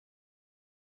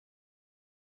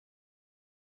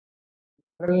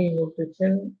Enteral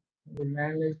nutrition, the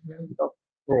management of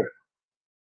stroke.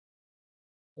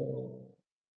 So,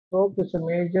 stroke is a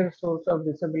major source of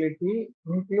disability,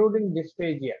 including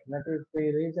dysphagia. That is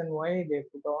the reason why they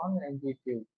put on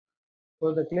NG-tube.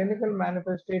 So, the clinical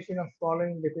manifestation of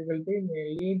swallowing difficulty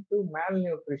may lead to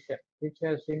malnutrition, which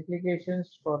has implications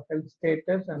for health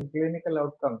status and clinical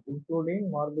outcomes, including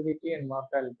morbidity and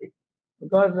mortality.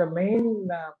 Because the main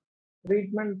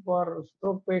treatment for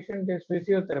stroke patient is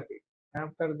physiotherapy.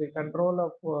 After the control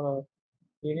of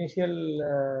initial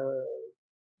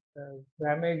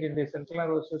damage in the central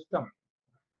nervous system,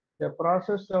 the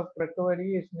process of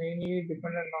recovery is mainly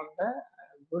dependent on the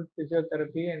good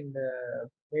physiotherapy and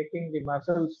making the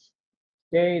muscles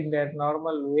stay in their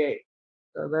normal way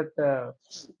so that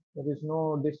there is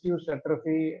no disuse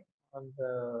atrophy and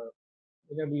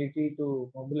inability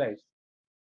to mobilize.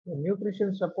 The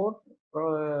nutrition support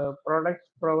products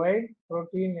provide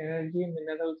protein, energy,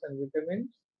 minerals, and vitamins,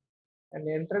 and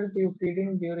enteral tube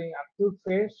feeding during acute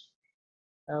phase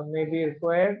may be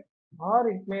required, or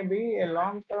it may be a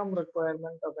long-term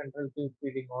requirement of enteral tube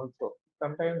feeding also,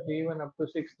 sometimes even up to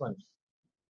 6 months.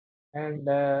 And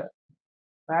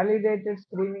validated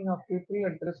screening of people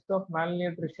at risk of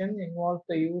malnutrition involves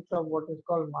the use of what is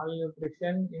called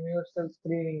malnutrition universal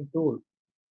screening tool,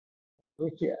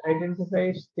 which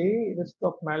identifies the risk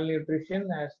of malnutrition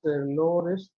as the low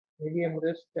risk, medium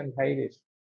risk, and high risk.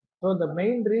 So the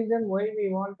main reason why we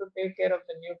want to take care of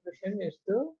the nutrition is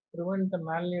to prevent the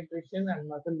malnutrition and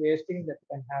muscle wasting that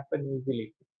can happen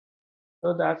easily.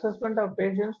 So the assessment of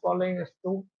patients following is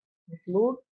to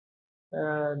include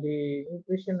the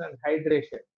nutrition and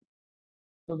hydration.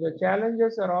 So the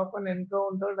challenges are often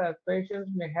encountered as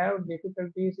patients may have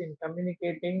difficulties in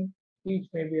communicating, speech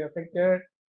may be affected,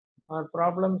 or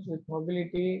problems with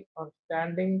mobility or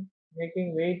standing,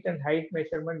 making weight and height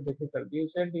measurement difficult. You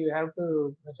said you have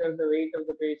to measure the weight of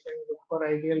the patient, look for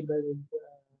ideal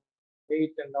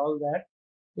weight and all that,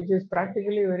 which is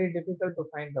practically very difficult to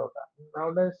find out.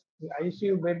 Nowadays,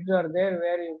 ICU beds are there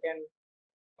where you can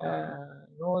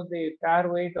know the car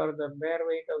weight or the bare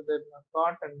weight of the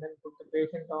cot and then put the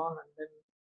patient on and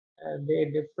then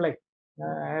they deflect.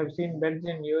 I have seen beds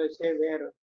in USA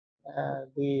where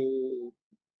the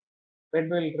bed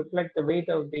will reflect the weight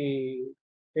of the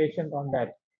patient on that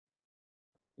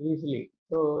easily.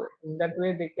 So in that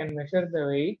way they can measure the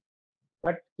weight.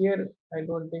 But here I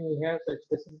don't think we have such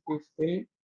facilities still.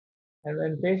 And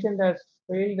when patient has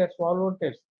failed a swallow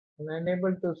test and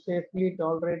unable to safely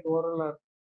tolerate oral or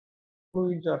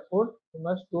fluids or food, you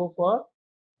must go for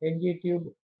NG tube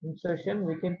insertion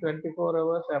within 24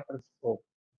 hours after stroke,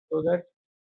 so that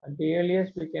at the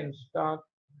earliest we can start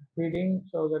feeding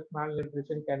so that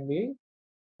malnutrition can be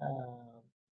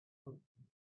uh,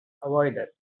 avoided.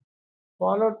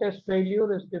 Swallow test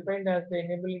failure is defined as the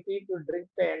inability to drink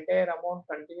the entire amount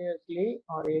continuously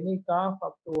or any cough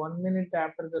up to 1 minute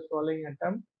after the swallowing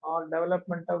attempt or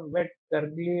development of wet,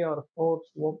 gurgly or hoarse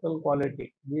vocal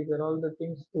quality. These are all the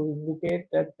things to indicate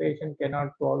that patient cannot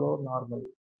swallow normally.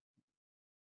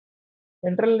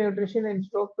 Enteral nutrition in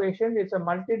stroke patient is a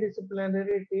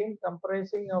multidisciplinary team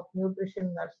comprising of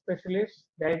nutrition nurse specialists,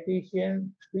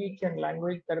 dietitian, speech and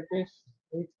language therapists,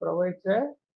 which provides a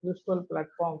useful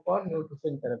platform for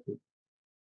nutrition therapy.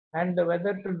 And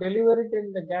whether to deliver it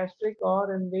in the gastric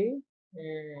or in the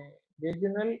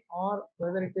vaginal, or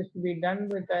whether it is to be done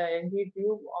with a NG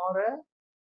tube or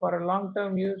for a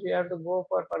long-term use, you have to go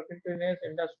for percutaneous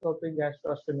endoscopic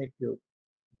gastrostomy tube.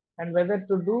 And whether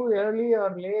to do early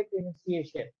or late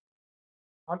initiation.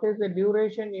 What is the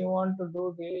duration you want to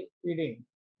do the feeding?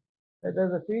 Whether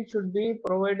the feed should be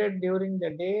provided during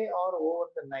the day or over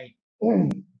the night.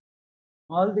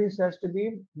 All this has to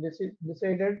be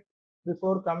decided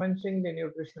before commencing the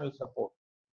nutritional support.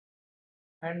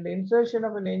 And in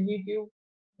NG tube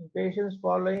in patients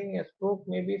following a stroke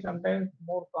may be sometimes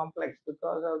more complex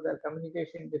because of their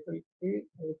communication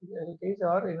difficulties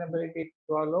or inability to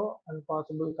swallow and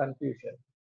possible confusion.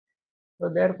 So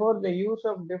therefore, the use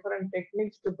of different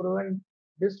techniques to prevent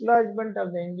dislodgement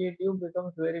of the NG tube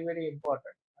becomes very, very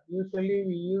important. Usually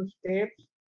we use tapes,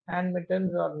 hand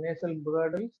mittens or nasal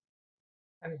girdles,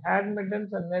 and hand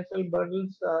mittens and nasal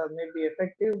girdles may be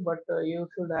effective, but you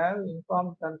should have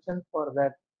informed consent for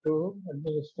that to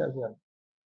administer them.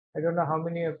 I don't know how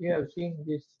many of you have seen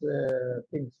these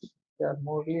things. They are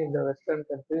mostly in the Western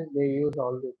countries, they use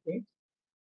all these things.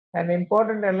 An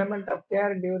important element of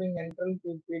care during enteral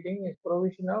tube feeding is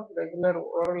provision of regular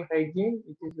oral hygiene,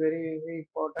 which is very, very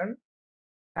important.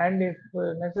 And if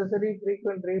necessary,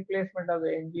 frequent replacement of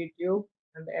the NG tube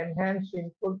and enhanced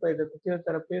input by the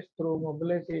physiotherapist through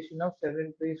mobilization of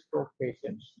sedentary stroke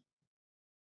patients.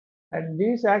 And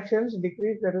these actions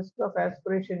decrease the risk of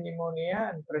aspiration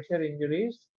pneumonia and pressure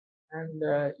injuries.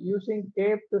 And using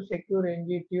tape to secure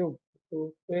NG tube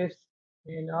to face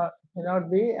may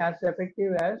not be as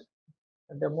effective as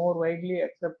the more widely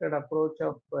accepted approach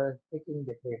of sticking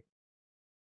the tape.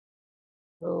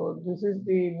 So this is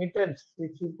the mittens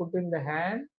which you put in the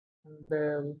hand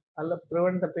and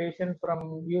prevent the patient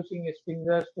from using his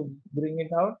fingers to bring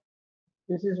it out.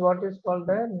 This is what is called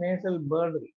a nasal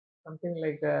girdle, something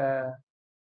like a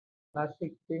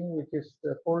plastic thing which is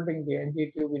holding the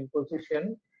NG tube in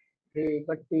position.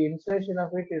 But the insertion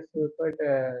of it is quite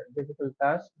a difficult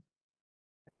task.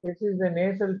 This is the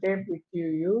nasal tape which you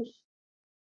use.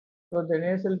 So the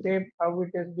nasal tape, how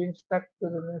it has been stuck to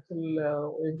the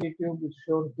nasal NG tube is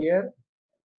shown here.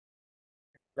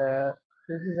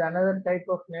 This is another type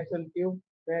of nasal tube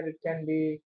where it can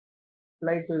be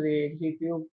applied to the NG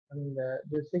tube and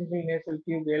the single nasal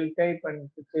tube L type and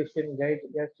fixation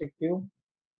gastric tube,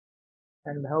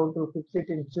 and how to fix it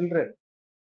in children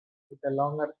with a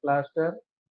longer plaster.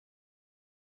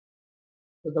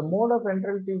 So the mode of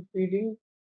enteral tube feeding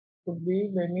could be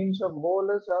by means of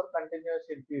bolus or continuous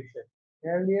infusion.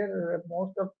 Earlier,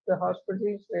 most of the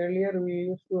hospitals, earlier we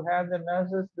used to have the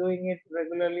nurses doing it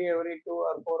regularly every 2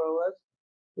 or 4 hours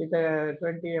with a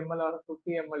 20 ml or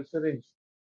 50 ml syringe.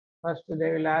 First,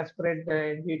 they will aspirate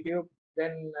the NG tube,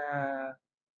 then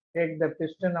take the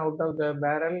piston out of the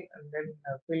barrel and then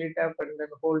fill it up and then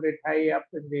hold it high up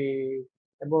in the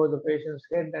above the patient's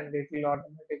head, and it will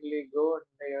automatically go and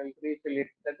they will refill it.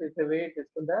 That is the way it is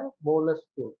for the bolus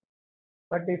tube.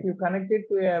 But if you connect it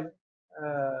to a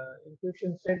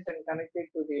infusion set and connect it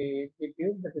to the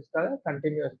tube, that is called a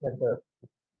continuous method.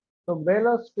 So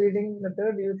bolus feeding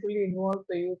method usually involves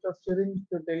the use of syringe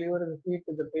to deliver the feed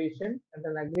to the patient at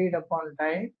an agreed upon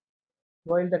time,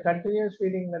 while the continuous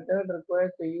feeding method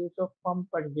requires the use of pump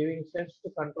and giving sets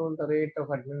to control the rate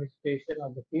of administration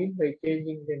of the feed by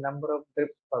changing the number of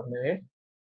drips per minute.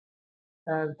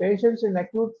 Patients in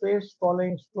acute phase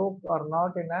following stroke are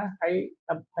not in a high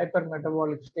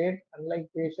hypermetabolic state, unlike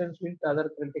patients with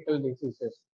other critical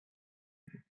diseases.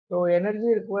 So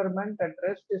energy requirement at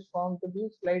rest is found to be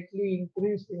slightly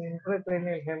increased in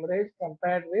intracranial hemorrhage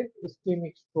compared with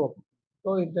ischemic stroke.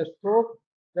 So in the stroke,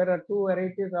 there are two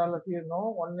varieties, all of you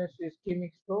know. One is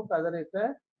ischemic stroke, other is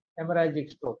a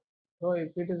hemorrhagic stroke. So if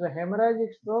it is a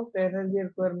hemorrhagic stroke, the energy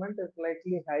requirement is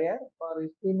slightly higher. For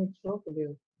ischemic stroke, it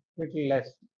is little less.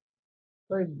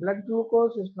 So if blood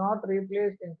glucose is not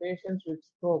replaced in patients with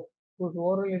stroke whose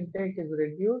oral intake is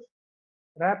reduced,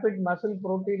 rapid muscle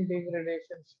protein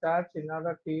degradation starts in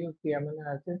order to use the amino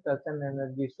acids as an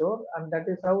energy source, and that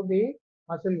is how the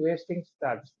muscle wasting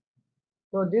starts.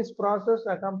 So this process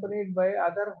accompanied by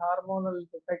other hormonal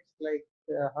defects like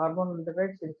hormonal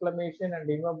defects, inflammation and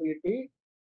immobility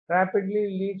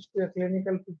rapidly leads to a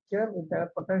clinical picture with a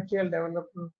potential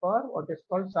development for what is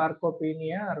called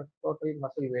sarcopenia or total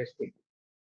muscle wasting.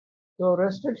 So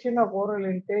restriction of oral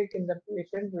intake in the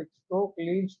patient with stroke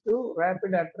leads to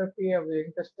rapid atrophy of the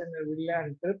intestinal villi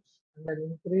and crypts and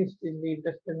an increase in the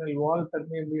intestinal wall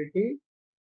permeability,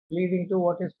 leading to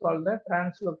what is called the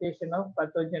translocation of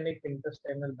pathogenic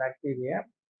intestinal bacteria,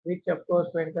 which of course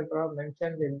Venkatraw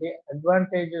mentioned in the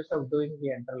advantages of doing the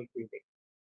enteral feeding.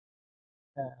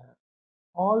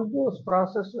 All those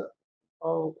processes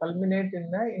culminate in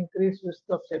the increased risk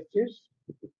of sepsis.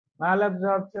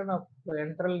 Malabsorption of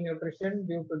enteral nutrition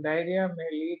due to diarrhea may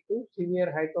lead to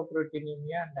severe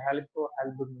hypoproteinemia and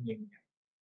hypoalbuminemia.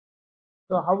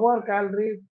 So how are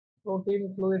calorie,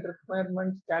 protein, fluid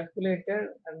requirements calculated,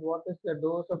 and what is the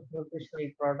dose of nutritional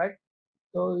product?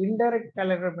 So indirect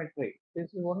calorimetry.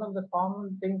 This is one of the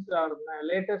common things or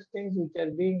latest things which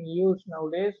are being used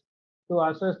nowadays to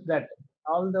assess that.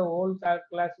 All the old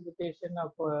classification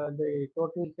of the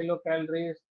total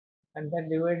kilocalories and then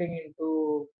dividing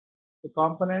into the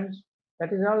components.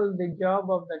 That is all the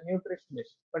job of the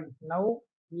nutritionist. But now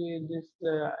this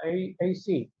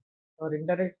IC or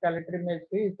indirect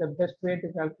calorimetry is the best way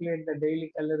to calculate the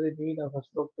daily calorie need of a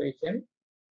stroke patient,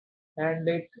 and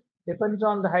it depends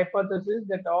on the hypothesis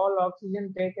that all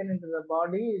oxygen taken into the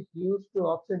body is used to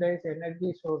oxidize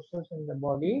energy sources in the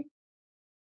body,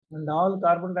 and all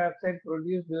carbon dioxide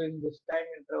produced during this time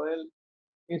interval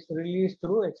is released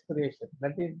through expiration.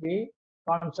 That is the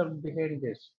concept behind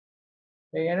this.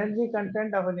 The energy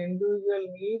content of an individual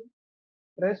need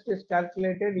rest is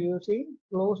calculated using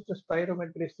closed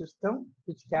spirometry system,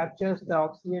 which captures the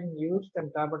oxygen used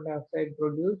and carbon dioxide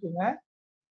produced in a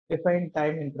defined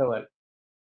time interval.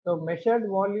 So measured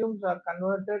volumes are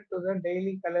converted to the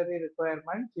daily calorie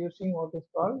requirements using what is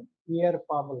called Weir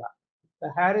formula.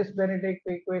 The Harris-Benedict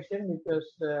equation, which was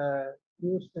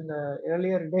used in the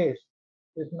earlier days,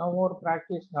 is no more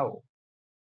practiced now.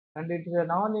 And it is a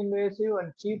non-invasive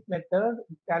and cheap method.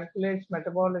 It calculates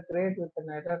metabolic rate with an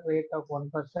error rate of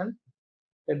 1%.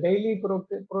 The daily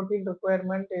protein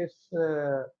requirement is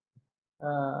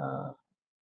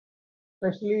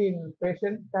especially in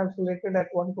patients calculated at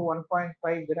 1 to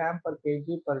 1.5 gram per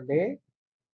kg per day.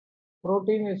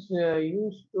 Protein is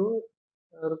used to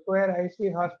require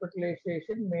IC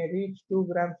hospitalization, may reach 2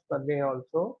 grams per day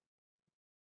also.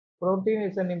 Protein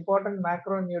is an important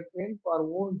macronutrient for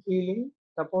wound healing,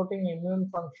 supporting immune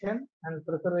function and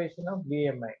preservation of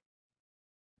BMI.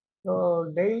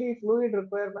 So daily fluid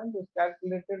requirement is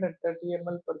calculated at 30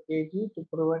 ml per kg to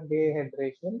prevent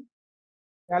dehydration.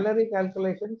 Calorie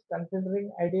calculations considering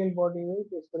ideal body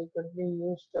weight is frequently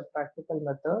used a practical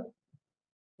method.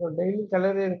 So daily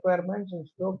calorie requirements in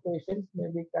stroke patients may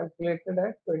be calculated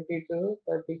at 20 to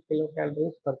 30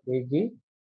 kilocalories per kg.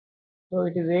 So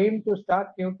it is aimed to start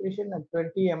nutrition at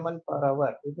 20 ml per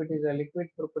hour if it is a liquid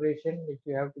preparation which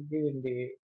you have to give in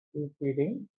the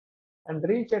feeding, and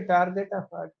reach a target of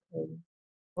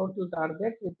total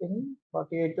target within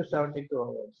 48 to 72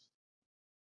 hours.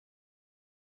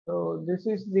 So this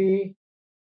is the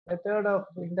method of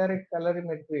indirect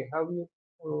calorimetry. How you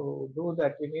do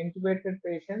that in intubated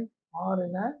patient or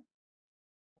in a,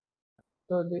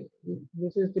 so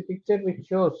this is the picture which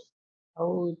shows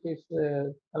how it is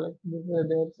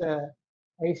there's a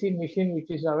IC machine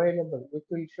which is available, which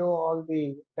will show all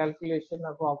the calculation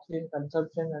of oxygen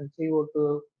consumption and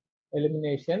CO2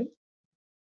 elimination.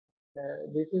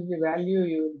 This is the value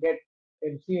you will get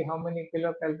and see how many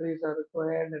kilocalories are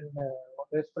required and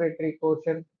respiratory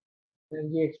quotient,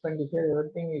 energy expenditure,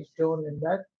 everything is shown in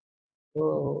that.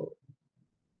 So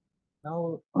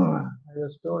now I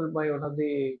was told by one of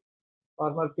the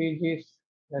former PGs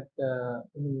that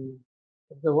in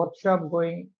the workshop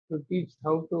going to teach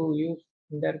how to use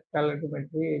indirect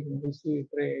calorimetry in ICU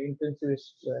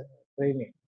intensivist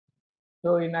training.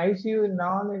 So in ICU, in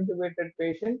non-intubated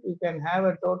patient, you can have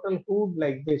a total hood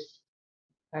like this,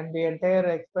 and the entire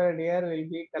expired air will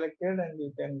be collected, and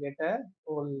you can get a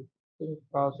whole thing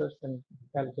processed and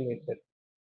calculated.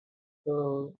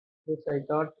 So this I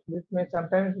thought this may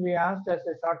sometimes be asked as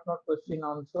a short note question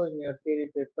also in your theory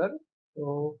paper.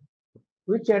 So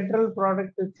which enteral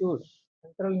product to choose?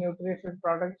 Enteral nutrition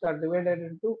products are divided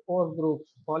into 4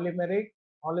 groups: polymeric,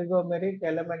 oligomeric,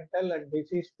 elemental, and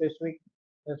disease-specific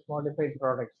as modified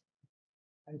products.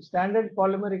 And standard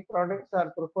polymeric products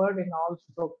are preferred in all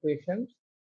stroke patients.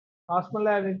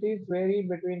 Osmolarities vary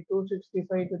between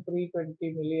 265 to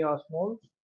 320 milliosmoles.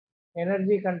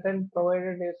 Energy content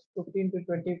provided is 15 to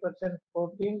 20%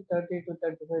 protein, 30 to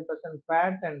 35%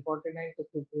 fat, and 49 to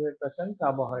 55%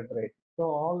 carbohydrate.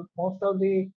 So most of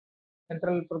the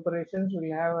central preparations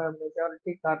will have a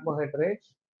majority carbohydrates,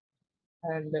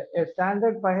 and a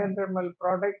standard 500 ml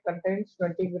product contains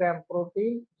 20 gram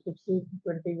protein, 60 to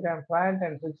 20 gram fat,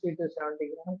 and 60 to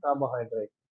 70 gram carbohydrate.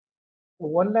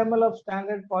 1 ml of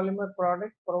standard polymer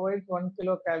product provides 1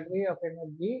 kilocalorie of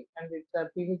energy, and its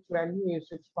pH value is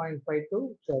 6.5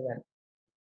 to 7.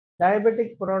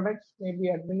 Diabetic products may be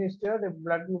administered if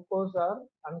blood glucose are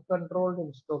uncontrolled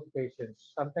in stroke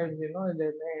patients. Sometimes,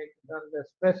 the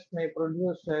stress may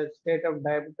produce a state of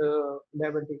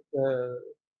diabetic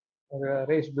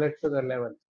raised blood sugar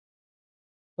levels.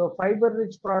 So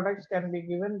fiber-rich products can be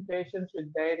given patients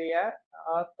with diarrhea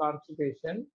or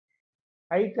constipation.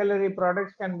 High-calorie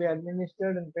products can be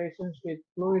administered in patients with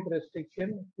fluid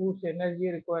restriction whose energy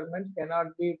requirements cannot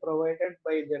be provided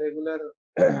by the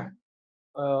regular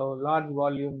large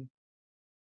volume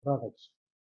products.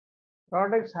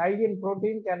 Products high in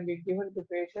protein can be given to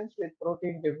patients with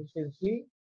protein deficiency.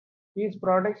 These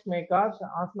products may cause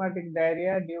osmotic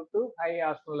diarrhea due to high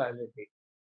osmolality.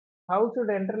 How should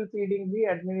enteral feeding be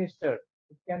administered?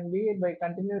 It can be by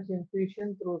continuous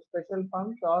infusion through special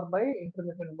pumps or by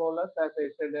intermittent bolus, as I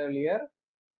said earlier.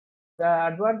 The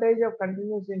advantage of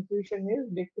continuous infusion is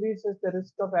decreases the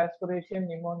risk of aspiration,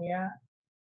 pneumonia,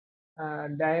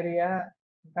 diarrhea,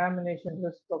 contamination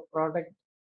risk of product,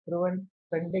 prevent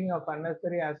spending of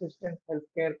unnecessary assistant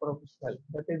healthcare professional.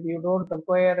 That is, you don't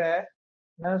require a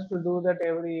nurse to do that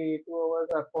every 2 hours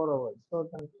or 4 hours. So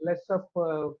less of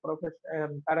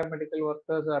paramedical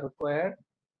workers are required.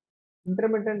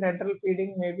 Intermittent enteral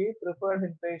feeding may be preferred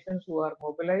in patients who are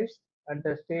mobilized at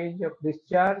the stage of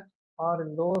discharge or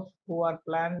in those who are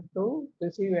planned to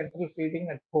receive enteral feeding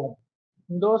at home.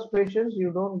 In those patients,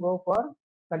 you don't go for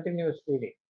continuous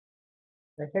feeding.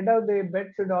 The head of the bed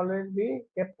should always be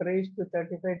kept raised to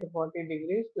 35 to 40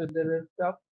 degrees to the risk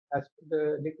of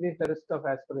decrease the risk of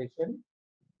aspiration.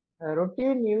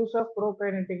 Routine use of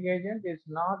prokinetic agent is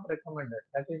not recommended.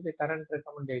 That is the current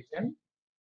recommendation.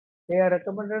 They are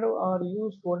recommended or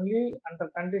used only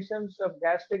under conditions of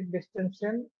gastric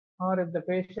distension or if the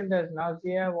patient has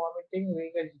nausea, vomiting,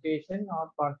 regurgitation, or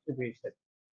constipation.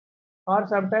 Or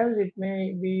sometimes it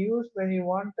may be used when you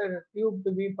want the tube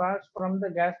to be passed from the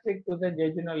gastric to the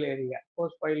jejunal area,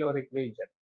 post pyloric region.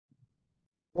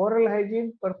 Oral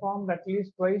hygiene performed at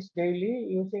least twice daily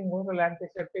using oral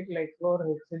antiseptic like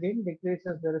chlorhexidine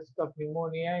decreases the risk of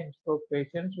pneumonia in stroke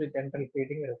patients with enteral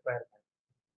feeding requirement.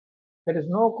 There is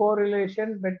no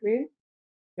correlation between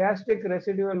gastric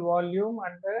residual volume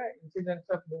and the incidence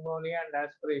of pneumonia and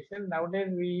aspiration.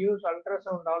 Nowadays, we use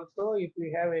ultrasound also if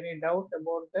we have any doubt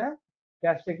about the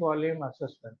gastric volume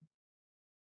assessment.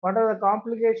 What are the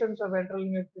complications of enteral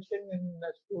nutrition in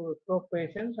stroke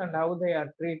patients and how they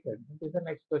are treated? This is the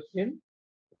next question.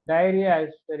 Diarrhea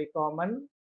is very common,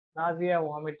 nausea,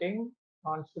 vomiting,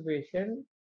 constipation,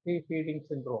 pre-feeding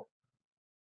syndrome.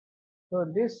 So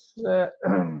this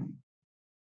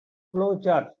flow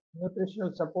chart,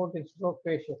 nutritional support in stroke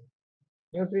patients,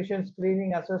 nutrition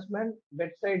screening assessment,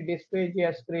 bedside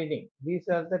dysphagia screening. These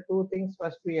are the two things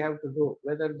first we have to do,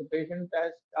 whether the patient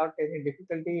has got any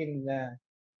difficulty in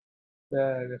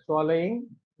the swallowing.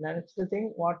 Next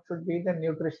thing, what should be the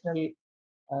nutritional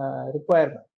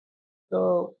requirement.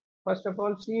 So first of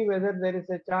all, see whether there is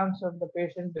a chance of the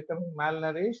patient becoming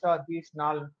malnourished or he is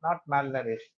not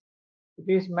malnourished. If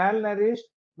he is malnourished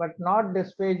but not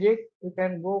dysphagic, you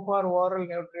can go for oral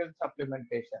nutrient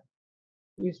supplementation.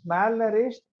 He is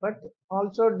malnourished but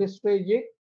also dysphagic,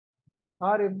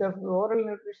 or if the oral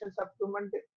nutrition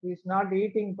supplement is not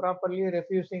eating properly,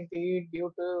 refusing to eat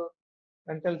due to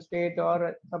mental state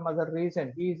or some other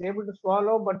reason, he is able to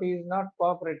swallow but he is not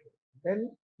cooperating, then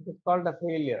it is called a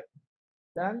failure.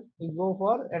 Then you go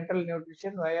for enteral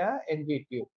nutrition via NG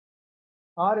tube.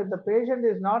 Or if the patient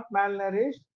is not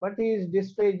malnourished but he is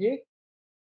dysphagic,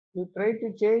 you try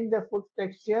to change the food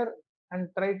texture and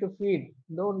try to feed.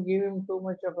 Don't give him too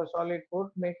much of a solid food.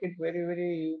 Make it very,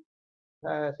 very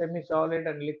semi-solid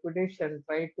and liquidish and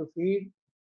try to feed.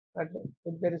 But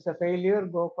if there is a failure,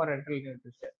 go for enteral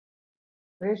nutrition.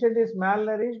 Patient is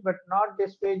malnourished but not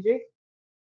dysphagic,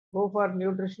 go for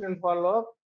nutritional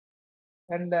follow-up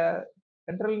and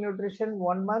enteral nutrition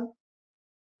 1 month.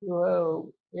 You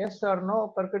have yes or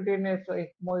no percutaneous. If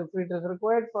it is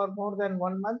required for more than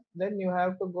 1 month, then you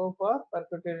have to go for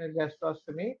percutaneous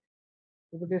gastrostomy.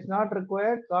 If it is not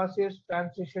required, cautious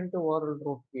transition to oral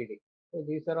root feeding. So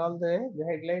these are all the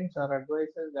guidelines or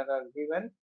advices that are given.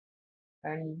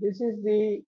 And this is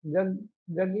the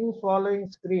juggling swallowing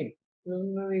screen.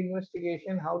 Preliminary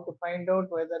investigation, how to find out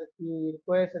whether he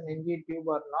requires an NG tube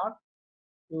or not.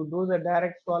 You do the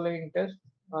direct swallowing test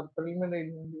or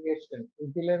preliminary investigation.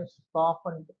 Vigilance, cough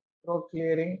and throat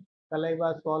clearing,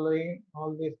 saliva swallowing,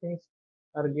 all these things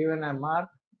are given a mark.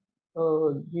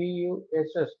 So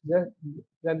GUSS,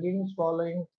 juggling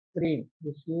swallowing screen,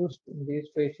 is used in these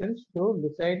patients to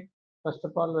decide first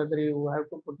of all whether you have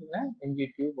to put in an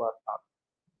NG tube or not.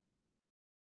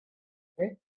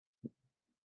 Okay.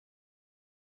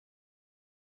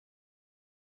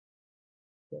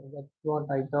 So that's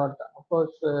what I thought. Of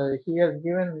course, he has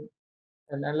given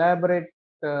an elaborate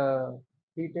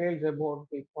details about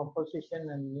the composition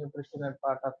and nutritional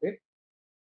part of it.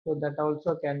 So that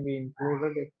also can be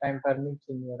included if time permits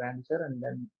in your answer, and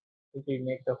then it will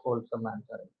make a wholesome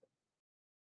answer.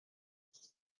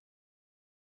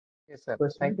 Yes, sir.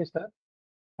 Question? Thank you, sir.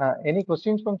 Any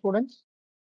questions from students?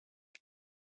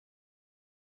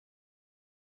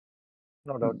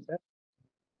 No doubt, sir.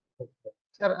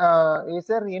 Sir, is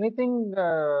there anything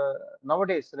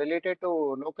nowadays related to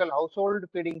local household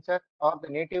feeding, sir, or the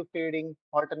native feeding,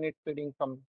 alternate feeding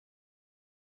from?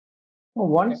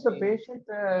 Once the patient,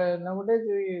 nowadays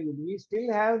we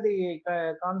still have the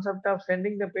concept of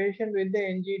sending the patient with the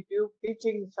NG tube,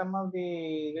 teaching some of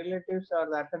the relatives or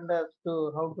the attendants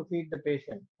to how to feed the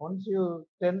patient. Once you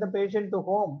send the patient to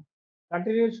home,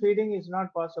 continuous feeding is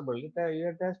not possible.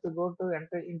 It has to go to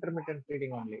intermittent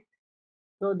feeding only.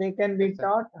 So they can be Yes, sir.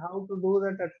 taught how to do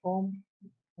that at home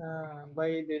by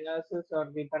the nurses or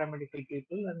the paramedical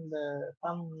people, and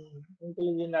some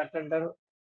intelligent attender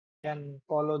can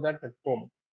follow that at home.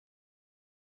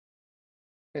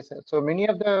 Yes, sir. So many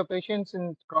of the patients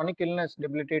in chronic illness,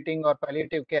 debilitating or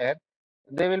palliative care,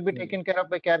 they will be taken care of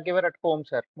by caregiver at home,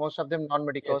 sir. Most of them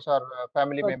non-medicals Yes. or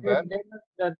family So member.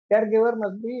 the caregiver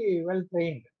must be well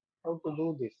trained how to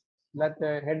do this. That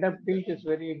head up tilt is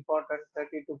very important,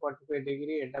 30 to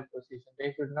 45-degree head up position.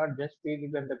 They should not just feed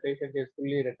when the patient is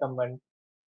fully recumbent,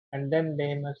 and then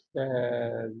they must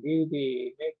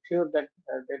make sure that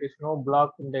there is no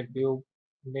block in the tube,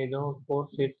 they don't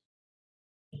force it.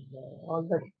 All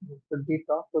that should be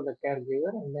talked to the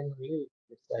caregiver and then only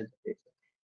discharge the patient.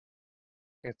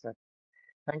 Yes, sir.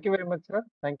 Thank you very much, sir.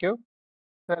 Thank you.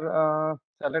 Sir,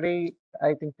 salary,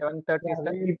 I think 7:30, Yeah,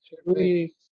 sir. Should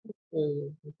we? we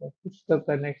push to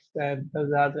the next.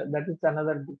 That is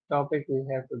another big topic we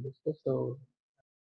have to discuss. So